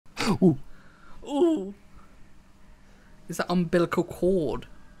Ooh. Ooh. Is that umbilical cord?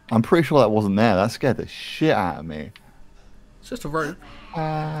 I'm pretty sure that wasn't there. That scared the shit out of me. It's just a rope.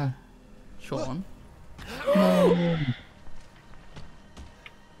 Sean. No.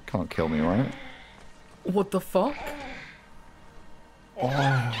 Can't kill me, right? What the fuck?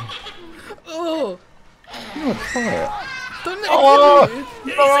 Oh. Oh! You want to try it? Don't let Oh!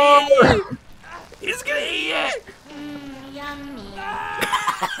 it kill you! He's gonna eat it!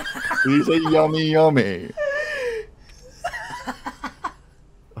 Did you say yummy, yummy?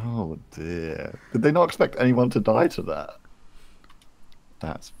 Oh dear. Did they not expect anyone to die to that?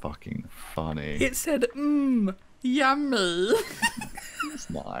 That's fucking funny. It said, yummy. That's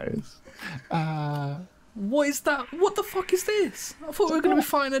nice. What is that? What the fuck is this? I thought we were going to be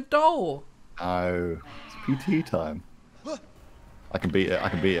fighting a doll. Oh, it's PT time. I can beat it. I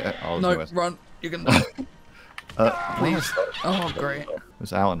can beat it. No, run. You're going to die. Please. Nice. Oh, great.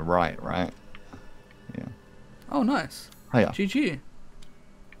 It's out and right, right? Yeah. Oh, nice. Hiya. GG.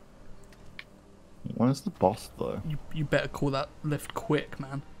 Where's the boss, though? You better call that lift quick,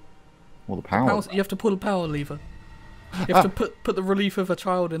 man. Well, the power. You have to pull the power lever. You have to put the relief of a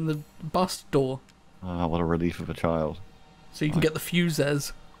child in the bus door. Ah, what a relief of a child. So you can get the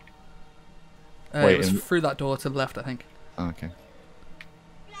fuses. Wait, it was through that door to the left, I think. Okay.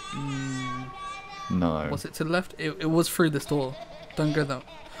 No. Was it to the left? It was through this door. Don't go that.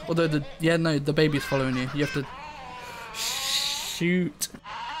 Although the baby's following you. You have to shoot.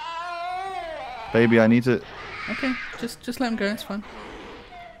 Baby, I need to... Okay, just let him go. It's fine.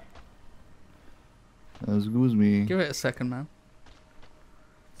 Excuse me. Give it a second, man.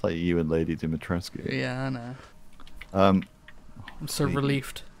 It's like you and Lady Dimitrescu. Yeah, I know. I'm so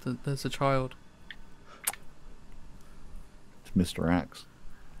relieved that there's a child. It's Mr. X.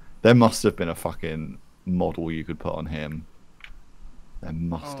 There must have been a fucking model you could put on him. There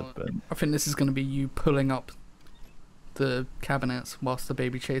must have been. I think this is going to be you pulling up the cabinets whilst the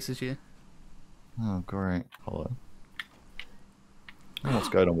baby chases you. Oh, great. Hello. What's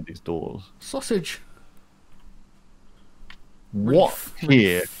going on with these doors? Sausage. What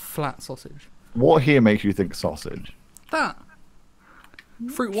here? Flat sausage. What here makes you think sausage? That.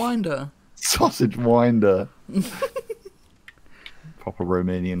 Fruit winder. Sausage winder. Proper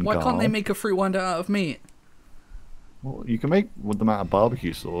Romanian Why garb. can't they make a fruit winder out of meat? Well, you can make them out of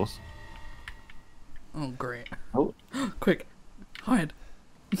barbecue sauce. Oh, great. Oh. Quick. Hide.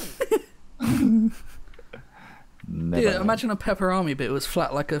 Never. Yeah, imagine a pepperami, but it was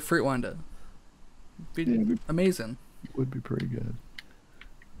flat like a fruit winder. Be amazing. It would be pretty good.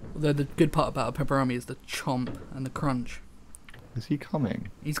 Although the good part about a pepperami is the chomp and the crunch. Is he coming?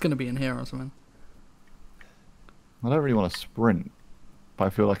 He's going to be in here or something. I don't really want to sprint, but I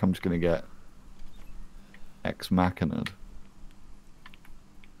feel like I'm just going to get ex-machina'd. Do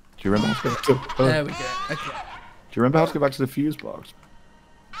you remember how to go back to... There we go. Okay. Do you remember how to go back to the fuse box?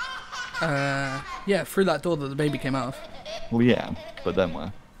 Yeah, through that door that the baby came out of. Well, yeah, but then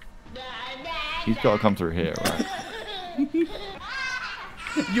where? He's got to come through here, right?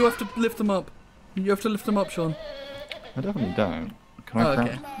 You have to lift them up. You have to lift them up, Sean. I definitely don't. Can I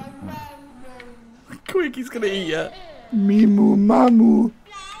okay. Quick, he's gonna eat you. Mimu mamu.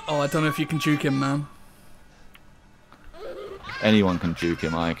 Oh, I don't know if you can juke him, man. Anyone can juke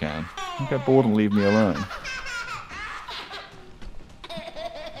him, I can. He'll get bored and leave me alone.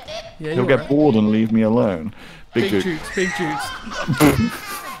 Yeah, He'll get bored and leave me alone. Big jukes, big jukes.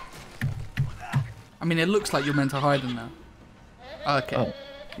 I mean, it looks like you're meant to hide in there. Okay. Oh.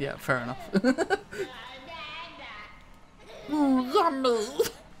 Yeah, fair enough. Yummy.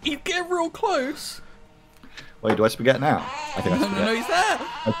 You get real close. Wait, do I spaghetti now? I think I No, spaghetti. no, he's there.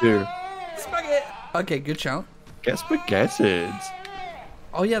 I do. Spaghetti. Okay, good shout. Get spaghetted.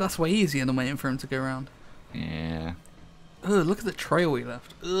 Oh yeah, that's way easier than waiting for him to go around. Yeah. Ugh, look at the trail we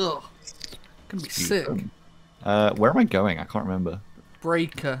left. Ugh. Gonna be sick. Where am I going? I can't remember.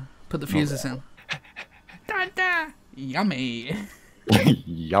 Breaker. Put the fuses in. Dada. Yummy.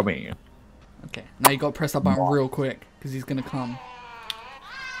 Yummy. Okay, now you gotta press that button real quick, because he's gonna come.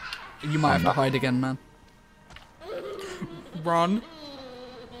 You might have to hide again, man. Run.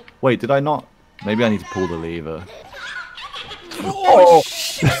 Wait, did I not? Maybe I need to pull the lever. Oh,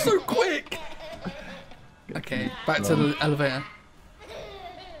 shit, so quick! Okay, back to the elevator.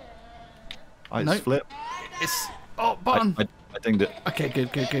 I Nope. flip. It's... Oh, button! I dinged it. Okay,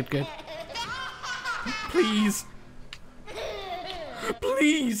 good. Please.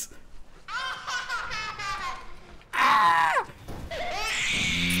 Please! Ah!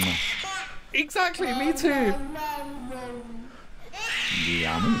 Exactly, me too.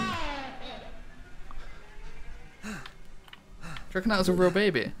 Yummy. Do you reckon that was a real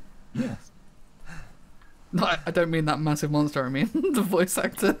baby? Yes. No, I don't mean that massive monster. I mean the voice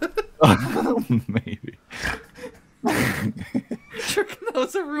actor. Maybe. Do you reckon that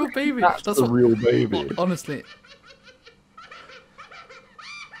was a real baby? That's a real baby. Well, honestly.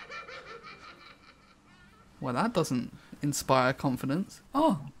 Well, that doesn't inspire confidence.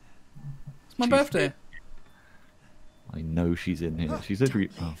 Oh, it's my birthday. I know she's in here. She's literally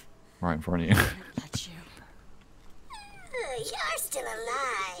right in front of you. Let you. You're still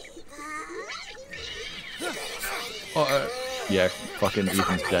alive, huh? Yeah, fucking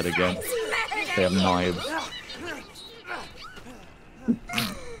Ethan's dead again. They have knives.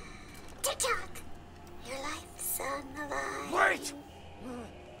 Tick-tock. Your life's son alive. Wait!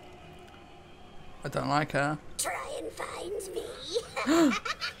 I don't like her. Try and find me.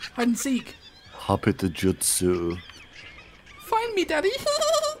 Hide and seek. Hapita Jutsu. Find me, daddy.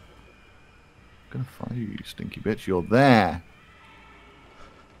 Gonna find you, you stinky bitch. You're there.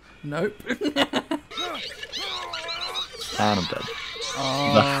 Nope. And I'm dead.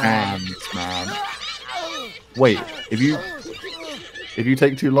 Oh. The hands, man. Wait, if you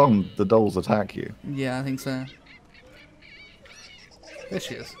take too long, the dolls attack you. Yeah, I think so. There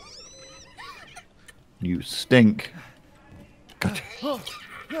she is. You stink. Gotcha.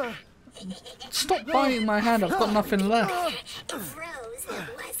 Stop biting my hand. I've got nothing left. Froze that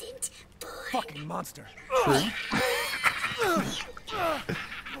wasn't born. Fucking monster.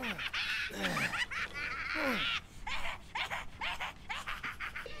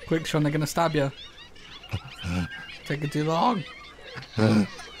 Quick, Sean, they're gonna stab you. Taking too long.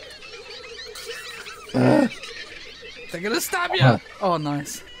 They're gonna stab you. Oh,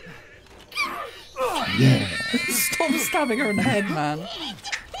 nice. Yeah. Stop stabbing her in the head, man.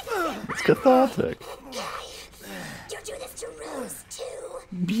 It's cathartic. You do this to Rose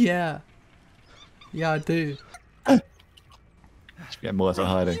too. Yeah. Yeah, I do. She's getting worse at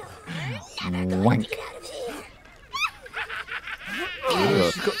hiding. Wank. Get out of here.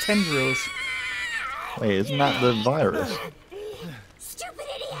 Ooh, she's got tendrils. Wait, isn't that the virus? Stupid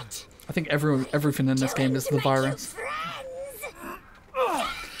idiot. I think everything in this game is the virus.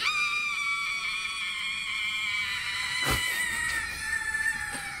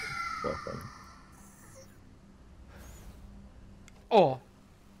 Well, funny. Oh.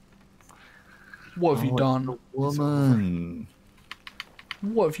 What have you Oh, done? it's a woman.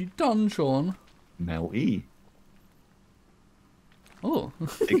 What have you done, Sean? Mel E. Oh.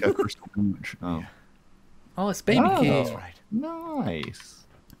 Take a crystal gooch. Oh. Oh, it's Baby Oh. Key. That's right. Nice.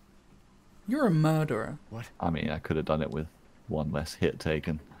 You're a murderer. What? I mean, I could have done it with one less hit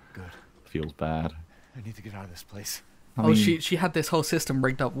taken. Good. Feels bad. I need to get out of this place. I Oh, mean, she had this whole system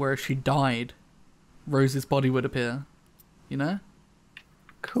rigged up where if she died, Rose's body would appear. You know?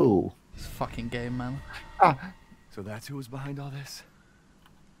 cool. This fucking game, man. So that's who was behind all this?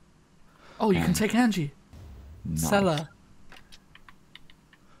 Oh, you can take Angie. Nice. Sell her.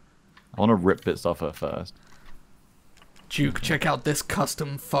 I want to rip bits off her first. Duke, check out this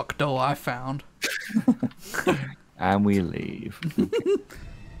custom fuck doll I found. And we leave.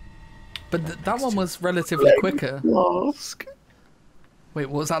 But that one was relatively quicker. Flask. Wait,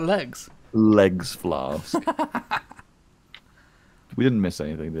 what was that, legs? Legs flask. We didn't miss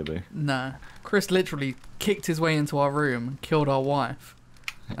anything, did we? No. Chris literally kicked his way into our room and killed our wife.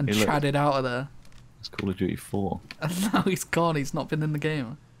 And Hey, look. chatted out of there. It's Call of Duty 4. And now he's gone, he's not been in the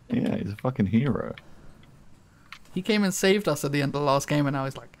game. Yeah, he's a fucking hero. He came and saved us at the end of the last game and now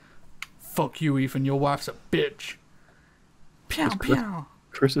he's like, fuck you, Ethan, your wife's a bitch. Pew, pew.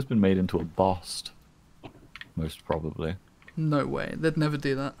 Chris has been made into a boss. Most probably. No way, they'd never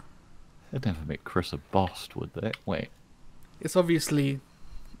do that. They'd never make Chris a boss, would they? Wait. It's obviously...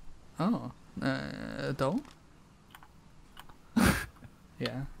 Oh, a doll?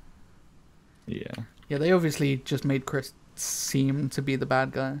 Yeah. Yeah. Yeah, they obviously just made Chris seem to be the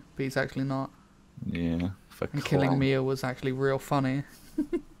bad guy, but he's actually not. Yeah. For And killing clown. Mia was actually real funny.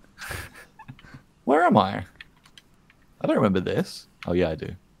 Where am I? I don't remember this. Oh yeah, I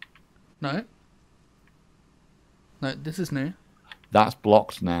do. No? No, this is new. That's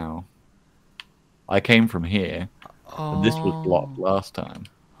blocked now. I came from here, Oh. and this was blocked last time.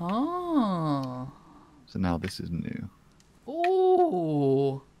 Oh. So now this is new.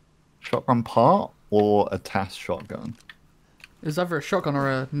 Oh. Shotgun part or a TAS shotgun? It's either a shotgun or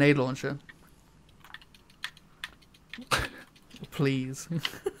a nade launcher. Please.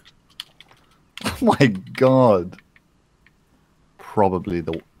 Oh my god. Probably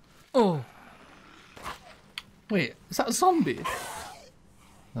the... Oh. Wait, is that a zombie?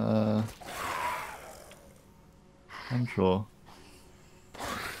 I'm sure.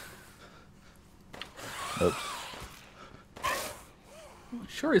 Oops.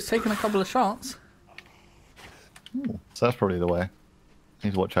 Sure, he's taking a couple of shots. Ooh, so that's probably the way.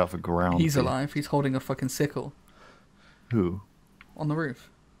 Need to watch out for ground. He's beef. alive. He's holding a fucking sickle Who? on the roof.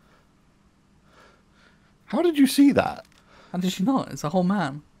 How did you see that? How did you not? It's a whole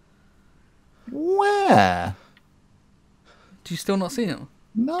man. Where? Do you still not see him?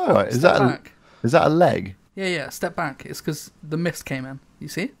 No, is Step that back. is that a leg? Yeah, step back. It's because the mist came in. You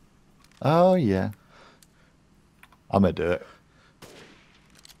see? Oh yeah. I'm gonna do it.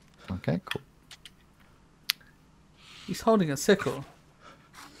 Okay, cool. He's holding a sickle.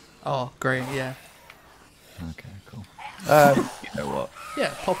 Oh, great, yeah. Okay, cool. You know what?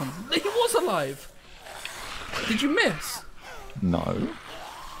 Yeah, pop him. He was alive! Did you miss? No.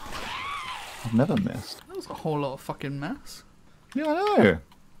 I've never missed. That was a whole lot of fucking mess. Yeah, I know. There's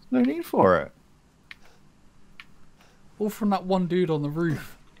no need for it. All from that one dude on the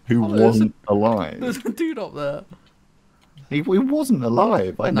roof. Who Oh, wasn't alive? There's a dude up there. He wasn't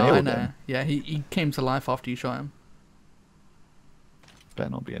alive. I No, nailed I know. him. Yeah, he came to life after you shot him. Better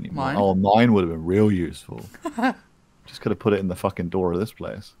not be any more. Mine? Oh, mine would have been real useful. Just could have put it in the fucking door of this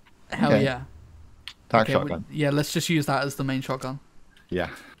place. Hell Okay. yeah. Tac Okay, shotgun. yeah, let's just use that as the main shotgun. Yeah.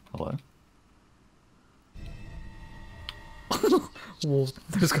 Hello. Whoa,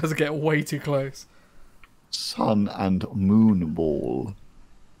 those guys are getting way too close. Sun and moon ball.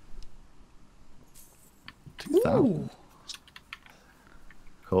 2000. Ooh,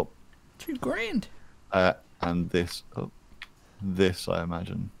 Cool. $2,000. And this. Oh, this, I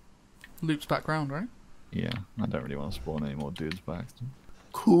imagine. Loops back round, right? Yeah. I don't really want to spawn any more dudes back.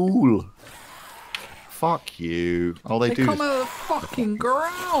 Cool. Fuck you. Oh, they do. come Just... out of the fucking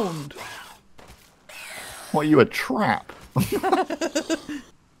ground. What, are you a trap?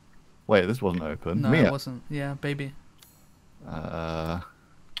 Wait, this wasn't open. No, Mia. it wasn't. Yeah, baby. Uh,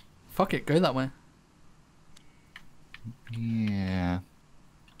 Fuck it, go that way. yeah.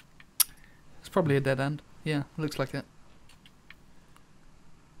 It's probably a dead end. Yeah, looks like it.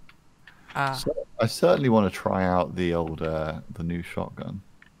 Ah, So, I certainly want to try out the old, the new shotgun.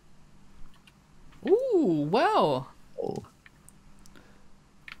 ooh, well. Oh.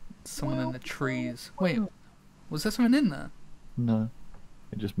 Someone in the trees. Wait, was there someone in there? No.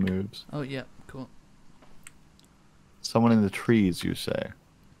 It just moves. Oh, yeah, cool. Someone in the trees, you say?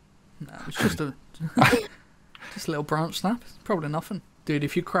 No, it's just a just a little branch snap. It's probably nothing. Dude,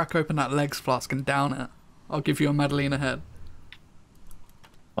 if you crack open that legs flask and down it, I'll give you a Madeleine head.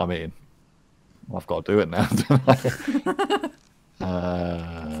 I mean, I've got to do it now, don't I?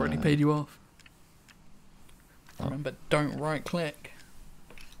 I've already paid you off. Remember, don't right click.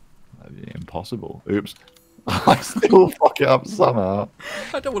 That'd be impossible. Oops. I still fuck it up somehow.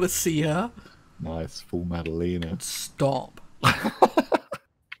 I don't want to see her. Nice, full Madalena. Stop.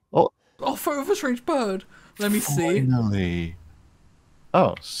 Oh, Oh, photo of a strange bird. Let me see. finally.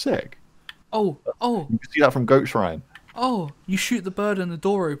 Oh, sick. Oh, You can see that from Goat Shrine. you shoot the bird and the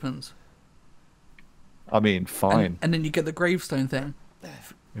door opens. I mean, fine. And then you get the gravestone thing.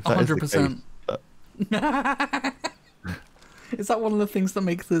 If that is the 100%. case, Is that one of the things that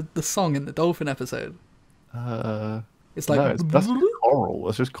make the song in the dolphin episode? It's like... no, that's just coral.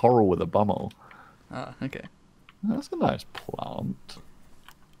 That's just coral with a bumhole. Ah, okay. That's a nice plant.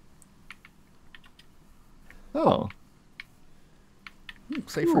 Oh,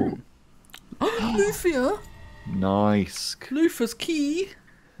 Safe Ooh. room. Lufia! nice. Lufa's key!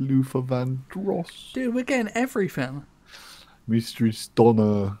 Luther Vandross. Dude, we're getting everything. Mistress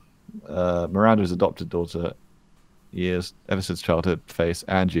Donna. Miranda's adopted daughter. Years, ever since childhood. Face,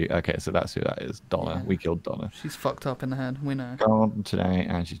 Angie. Okay, so that's who that is. Donna. Yeah. We killed Donna. She's fucked up in the head, we know. Gone today.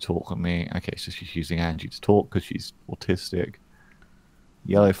 Angie talk with me. Okay, so she's using Angie to talk because she's autistic.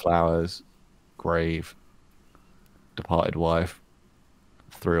 Yellow flowers. Grave. Departed wife.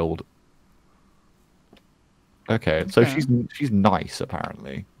 Thrilled. Okay, so Okay. she's nice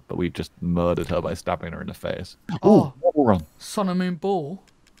apparently, but we've just murdered her by stabbing her in the face. Oh. Wall run. Sun and Moon Ball.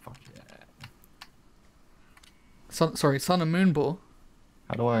 Fuck yeah. Sun and Moon Ball.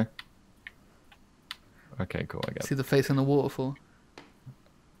 How do I? Okay, cool. I guess. See the face in the waterfall.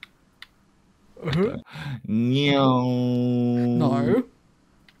 No.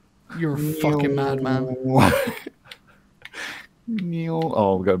 You're a fucking madman.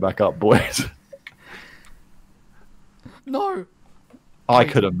 Oh, we'll go back up, boys. No! I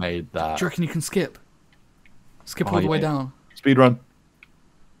could have made that. Do you reckon you can skip? Skip Oh, all the way yeah. down. Speed run.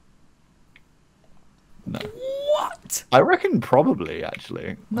 No. What? I reckon probably,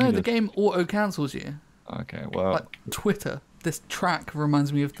 actually. No, Let me the just- game auto cancels you. Okay, well. Like Twitter. This track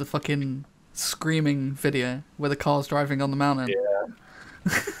reminds me of the fucking screaming video where the car's driving on the mountain. Yeah.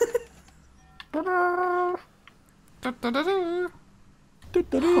 Da-da-da-da.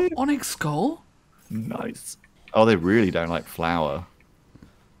 Onyx skull? Nice. Oh, they really don't like flour.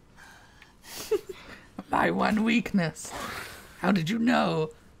 My one weakness. How did you know?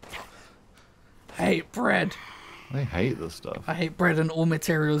 I hate bread. They hate this stuff. I hate bread and all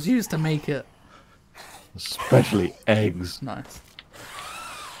materials used to make it. Especially eggs. Nice.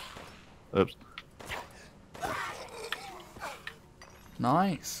 Oops.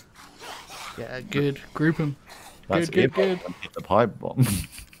 Nice. Yeah, good. Group them. That's Good. Hit the pipe bomb.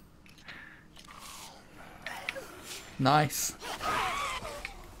 Nice.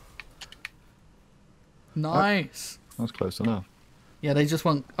 Nice. That's close enough. Yeah, they just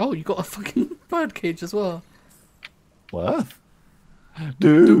want... Oh, you got a fucking bird cage as well. What?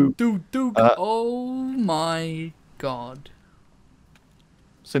 Dude. Dude. Oh my god.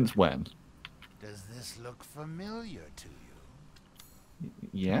 Since when? Does this look familiar to you?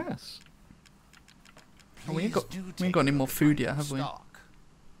 Yes. Oh, we ain't got Please do any take more a food look yet, at have we? stock.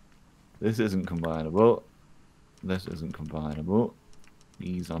 This isn't combinable. This isn't combinable.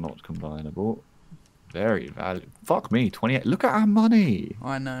 These are not combinable. Very valuable. Fuck me, 28. Look at our money.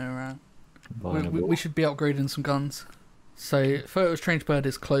 I know, right? Combinable. We should be upgrading some guns. So, Photo Strange Bird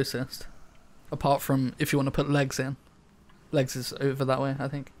is closest. Apart from if you want to put legs in. Legs is over that way, I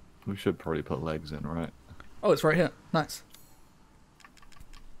think. We should probably put legs in, right? Oh, it's right here. Nice.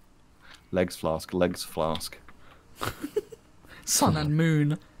 Legs flask, legs flask. Sun and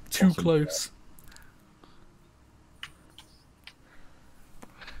moon. Too Awesome. close.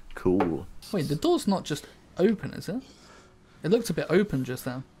 Cool. Wait, the door's not just open, is it? It looked a bit open just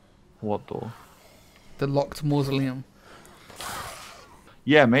now. What door? The locked mausoleum.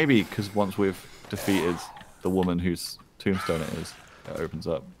 Yeah, maybe because once we've defeated the woman whose tombstone it is, it opens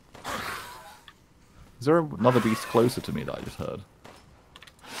up. Is there another beast closer to me that I just heard?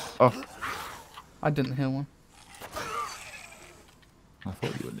 Oh, I didn't hear one. I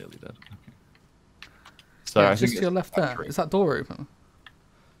thought you were nearly dead. Okay. So Yeah, I just think to your it's left there. factory. Is that door open?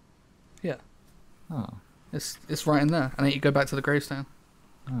 Yeah. Oh. It's right in there. And then you go back to the gravestone.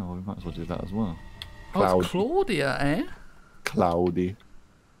 Oh, well, we might as well do that as well. Oh, Cloudy. it's Claudia, eh? Cloudy.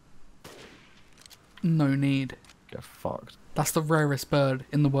 No need. Get fucked. That's the rarest bird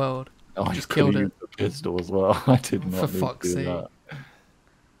in the world. Oh, I I just could've killed it. used the pistol as well. I did not For need fuck's to do sake. that.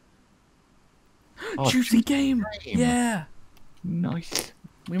 Oh, Juicy game! game. Yeah! Nice.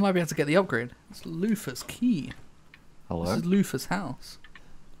 We might be able to get the upgrade. It's Lufa's key. Hello. This is Lufa's house.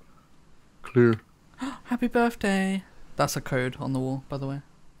 Clear. Happy birthday! That's a code on the wall, by the way.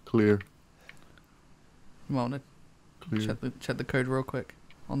 Clear. You might want to Clear. check the code real quick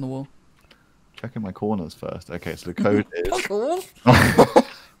on the wall. Checking my corners first. Okay, so the code is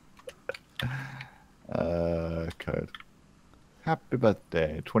code. Happy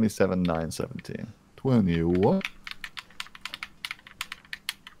birthday, 27/9/17. 20 what?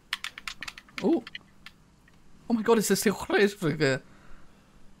 Oh! Oh my god, is this still closed figure?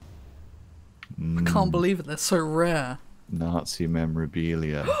 I can't believe it, they're so rare. Nazi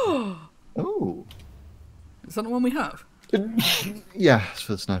memorabilia. Oh. Is that the one we have? Yeah, it's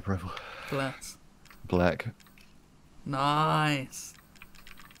for the sniper rifle. Bless. Black. Nice.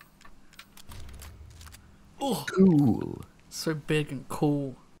 Oh, Cool. so big and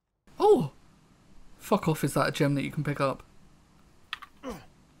cool. Oh! Fuck off, is that a gem that you can pick up?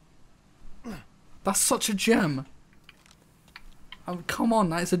 That's such a gem. Oh, come on,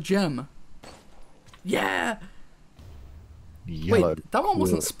 that is a gem. Yeah! Yellow. Wait, that one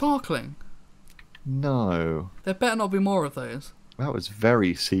wasn't quill. sparkling. No. There better not be more of those. That was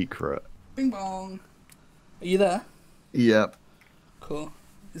very secret. Bing bong. Are you there? Yep. Cool.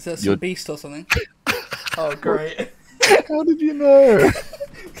 Is there some You're- beast or something? Oh, great. How did you know?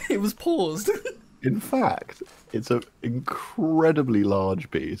 It was paused. In fact, it's an incredibly large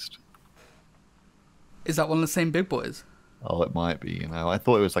beast. Is that one of the same big boys? Oh, it might be, you know. I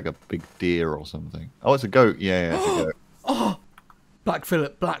thought it was like a big deer or something. Oh, it's a goat. Yeah, it's a goat. Black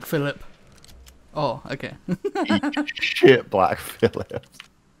Phillip. Oh, okay. Shit, Black Phillips.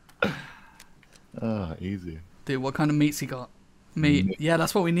 Oh, easy. Dude, what kind of meat's he got? Meat. Yeah,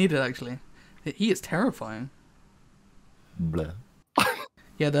 that's what we needed, actually. He is terrifying. Blah.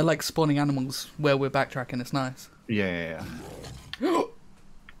 Yeah, they're like spawning animals where we're backtracking. It's nice. Yeah.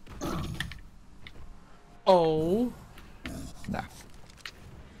 Oh. Nah.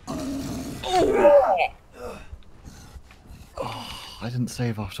 I didn't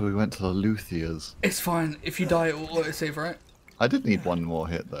save after we went to the Luthiers. It's fine. If you die, it will autosave, right? I did need one more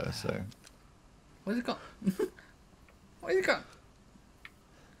hit though, so. Where's it gone? Where's it gone?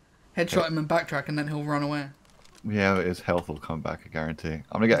 Headshot him and backtrack, and then he'll run away. Yeah, his health will come back, I guarantee. I'm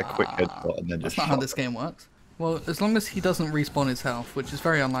gonna get a quick headshot and then That's just not how shot this game works. Well, as long as he doesn't respawn his health, which is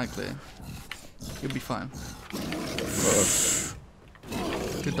very unlikely, you'll be fine.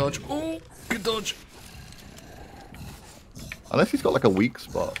 Good dodge. Oh, good dodge. Unless he's got like a weak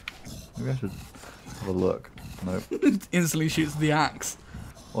spot. Maybe I should have a look. Nope. Instantly shoots the axe.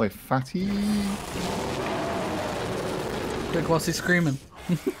 Oi, fatty. Quick, whilst he's screaming.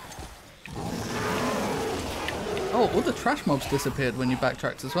 Oh, all the trash mobs disappeared when you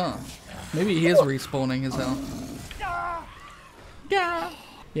backtracked as well. Maybe he is respawning his health. Yeah.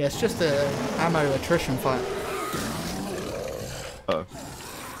 Yeah, it's just a ammo attrition fight. Oh.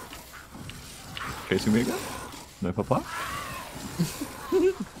 Chasing me again? No, Papa?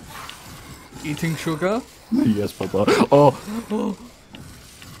 Eating sugar? Yes, Papa. Oh!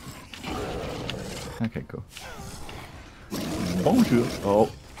 Okay, cool. Bonjour.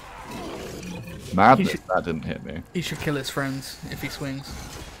 Oh. Madness, that didn't hit me. He should kill his friends if he swings.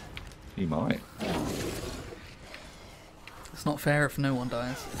 He might. It's not fair if no one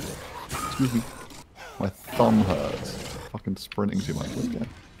dies. Excuse me. My thumb hurts. Fucking sprinting too much. Again.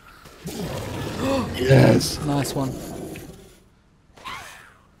 Yes! Nice one.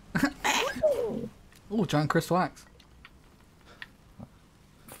 Oh, giant crystal axe.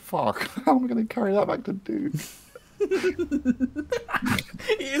 Fuck. How am I going to carry that back to Duke?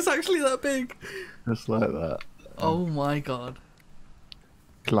 He is actually that big. Just like that. Oh my god.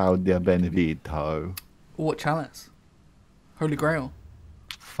 Claudia Benevito. What chalice? Holy Grail.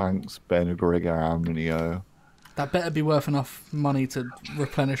 Thanks, Ben Gregario. That better be worth enough money to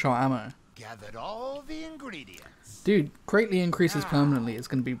replenish our ammo. Gathered all the ingredients. Dude, greatly increases permanently. It's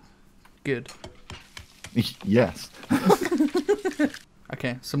going to be good. Yes.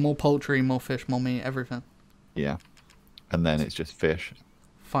 Okay, so more poultry, more fish, more meat, everything. Yeah. And then it's just fish.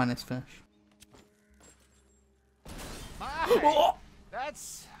 Finest fish. My,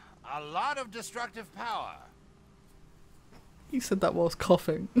 that's a lot of destructive power. He said that whilst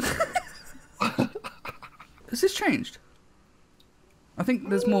coughing. Has this changed? I think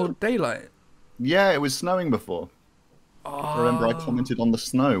there's more daylight. Yeah, it was snowing before. Remember I commented on the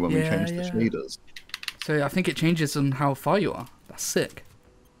snow when we Yeah, changed yeah. the shaders. So I think it changes on how far you are. That's sick.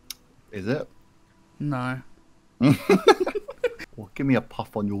 Is it? No. Well, give me a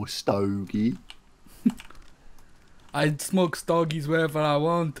puff on your stogie. I'd smoke stoggies wherever I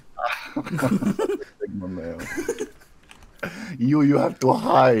want. Sigma male. You have to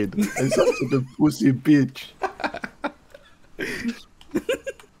hide. I'm such a pussy bitch.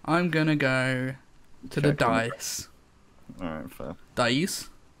 I'm gonna go to the Check on the- dice. Alright, fair. Dice?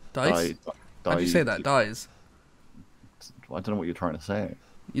 Dice? How do you say that? Dice. I don't know what you're trying to say.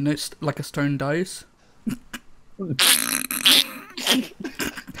 You know, like a stone dice?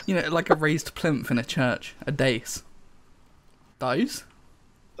 You know, like a raised plinth in a church. A dace. Dice?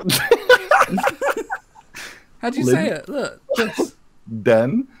 How do you say it? Look. This.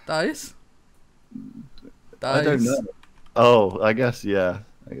 Den? Dice? I don't know. Oh, I guess, yeah.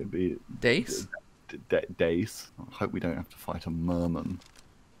 It would be Dace? dace. I hope we don't have to fight a merman.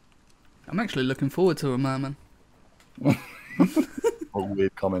 I'm actually looking forward to a merman. What a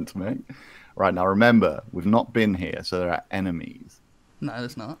weird comment to make. Right, now remember, we've not been here, so there are enemies. No,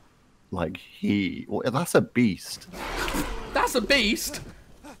 there's not. Like well, that's a beast. That's a beast!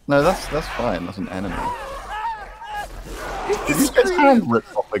 No, that's fine. That's an enemy. He's Did you get his hand screaming!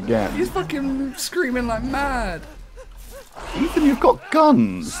 ripped off again? He's fucking screaming like mad! Ethan, you've got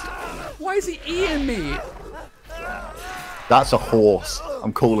guns. Why is he eating me? That's a horse.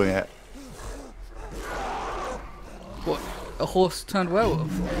 I'm calling it. What? A horse turned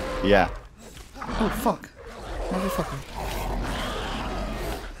werewolf? Yeah. Oh fuck. Motherfucker.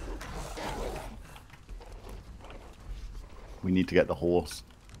 We need to get the horse.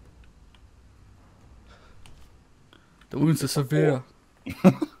 The wounds are severe.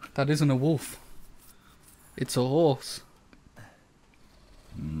 That isn't a wolf. It's a horse.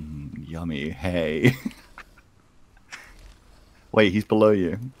 Yummy. Hey. Wait, he's below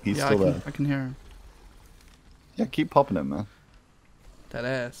you. He's Yeah, still there. I can hear him. Yeah, keep popping him, man. That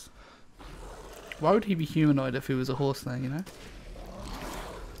ass. Why would he be humanoid if he was a horse then, you know?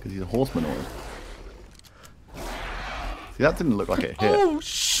 Because he's a horsemanoid. See, that didn't look like it hit. Oh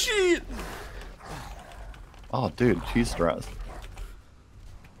shit! Oh, dude, cheese strats.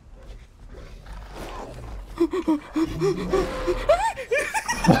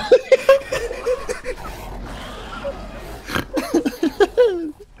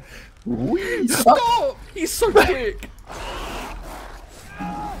 Whee! Stop! He's so quick!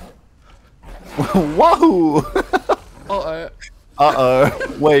 Whoa! Uh-oh.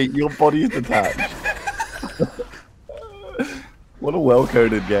 Uh-oh. Wait, your body's detached. What a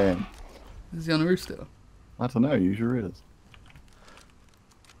well-coded game. Is he on the roof still? I don't know. Use your ears.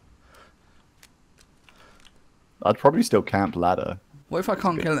 I'd probably still camp ladder. What if I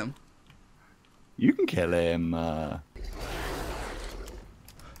can't kill him? You can kill him.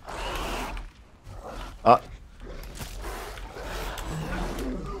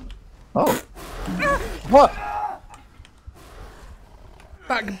 Oh. What?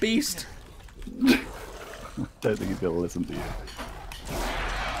 Back beast. Don't think he's gonna listen to you.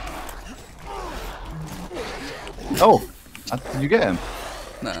 Oh, did you get him?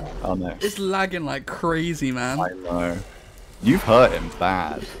 No. Oh no. It's lagging like crazy, man. I know. You've hurt him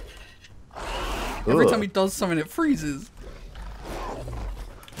bad. Every Ugh. time he does something, it freezes.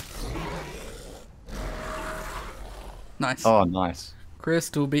 Nice. Oh, nice.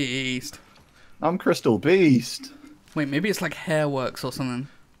 Crystal Beast. I'm Crystal Beast. Wait, maybe it's like hair works or something.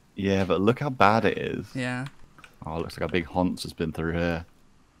 Yeah, but look how bad it is. Yeah. Oh, it looks like a big Hans has been through here.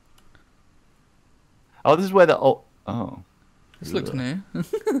 Oh, this is where the old... Oh. This looks new.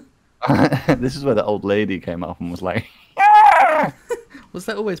 This is where the old lady came up and was like... Was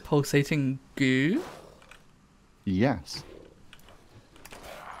that always pulsating goo? Yes.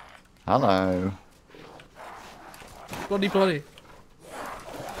 Hello. Bloody.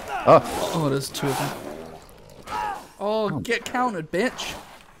 Oh, Oh, there's two of them. Oh, get countered, bitch.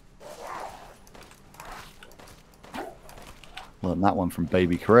 learned that one from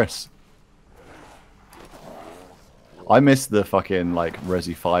Baby Chris. I miss the fucking, like,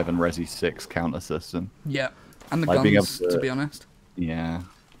 Resi 5 and Resi 6 counter system. Yeah. And the Like, being guns, able to to- be honest. Yeah.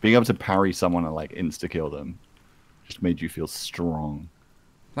 Being able to parry someone and, like, insta-kill them just made you feel strong.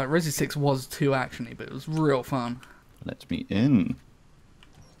 Like, Resi 6 was too actiony, but it was real fun. Let me in.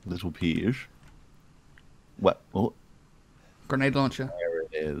 Little Peach. What? Oh, Grenade launcher. there it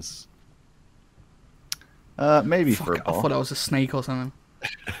is. Maybe for a Fuck, I boss. thought that was a snake or something.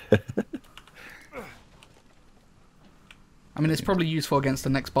 I mean, it's probably useful against the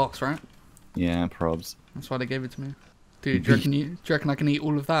next boss, right? Yeah, probs. That's why they gave it to me. Dude, do you reckon I can eat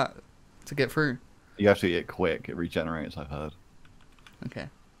all of that to get through? You have to eat it quick. It regenerates, I've heard. Okay.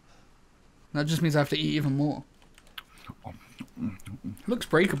 That just means I have to eat even more. Looks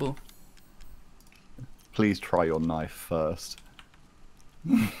breakable. Please try your knife first.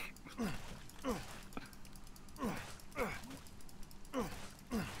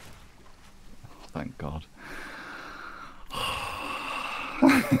 Thank God.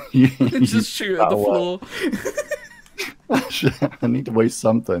 Just shoot at the floor. I need to waste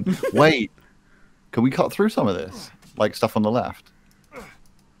something. Wait, can we cut through some of this? Like stuff on the left?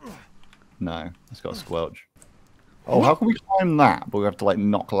 No, it's got a squelch. Oh, how can we climb that? But we have to like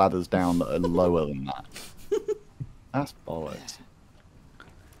knock ladders down that are lower than that. That's bollocks.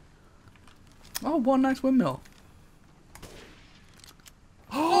 Oh, what a nice windmill.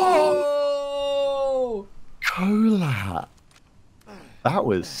 Oh! Cola. That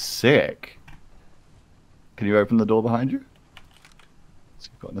was sick. Can you open the door behind you? So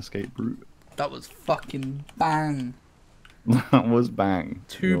you've got an escape route. That was fucking bang. That was bang.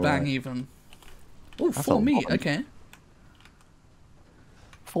 Two You're bang right. even. Oh, That's 4 a meat, lot. okay.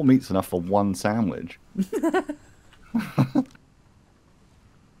 4 meat's enough for one sandwich.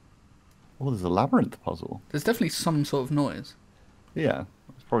 Oh, there's a labyrinth puzzle. There's definitely some sort of noise. Yeah,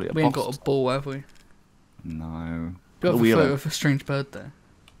 it's probably a We ain't boss. got a ball, have we? No. We have The a wheel photo in- of a strange bird there.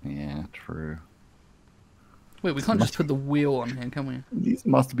 Yeah, true. Wait, we can't just put the wheel on here, can we? This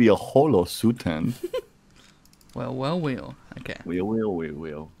must be a holo suiten. Well, wheel. Okay. Wheel.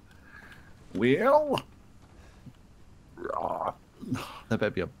 Wheel! Ah. There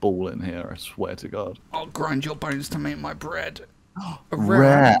better be a ball in here, I swear to God. I'll grind your bones to make my bread. A Rare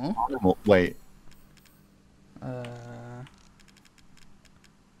rare animal? animal. Wait, Uh,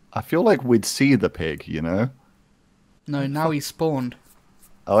 I feel like we'd see the pig, you know? no, now he's spawned.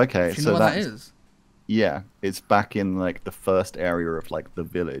 Oh, okay, Do you so know what that that's... is? Yeah, it's back in, like, the first area of, like, the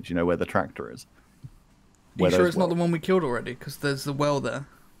village, you know, where the tractor is. Are Where you sure those it's not the wells- one we killed already? Because there's the well there.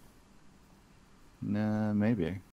 Nah, maybe.